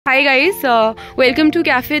Hi guys, welcome to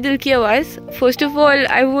Cafe Dil Ki Awaaz. First of all,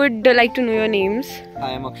 I would like to know your names.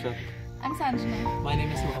 Hi, I'm Akshat. I'm Sanjana. My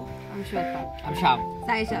name is Soham. I'm Shweta. I'm Sham.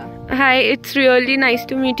 Saisha. Hi, it's really nice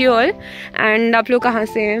to meet you all. And आप लोग कहाँ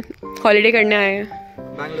से हैं? Holiday करने आए हैं?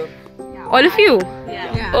 Bangalore. All of you?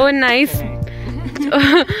 Yeah. Oh, nice.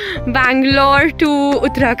 Bangalore to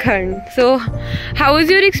Uttarakhand. So, how was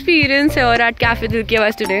your experience here at Cafe Dil Ki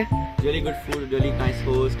Awaaz today? Really good food, really nice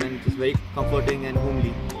host, and it was very comforting and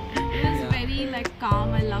homely. It was very calm.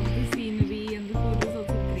 I love the scenery and the food was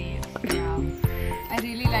also great. Yeah. I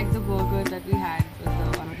really like the burger that we had. It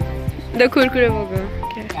was one of the best dishes. The Kurkure burger.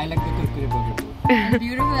 Okay. I like the kurkure burger too. And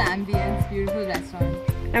beautiful ambience, beautiful restaurant.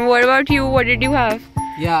 And what about you? What did you have?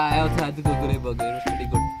 Yeah, I also had the kurkure burger. It was pretty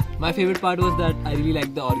good. My favorite part was that I really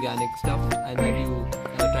liked the organic stuff and that you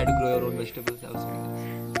try to grow your own vegetables. That was pretty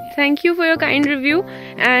nice. Thank you for your kind review,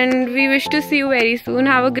 and we wish to see you very soon.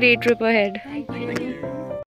 Have a great trip ahead. Thank you.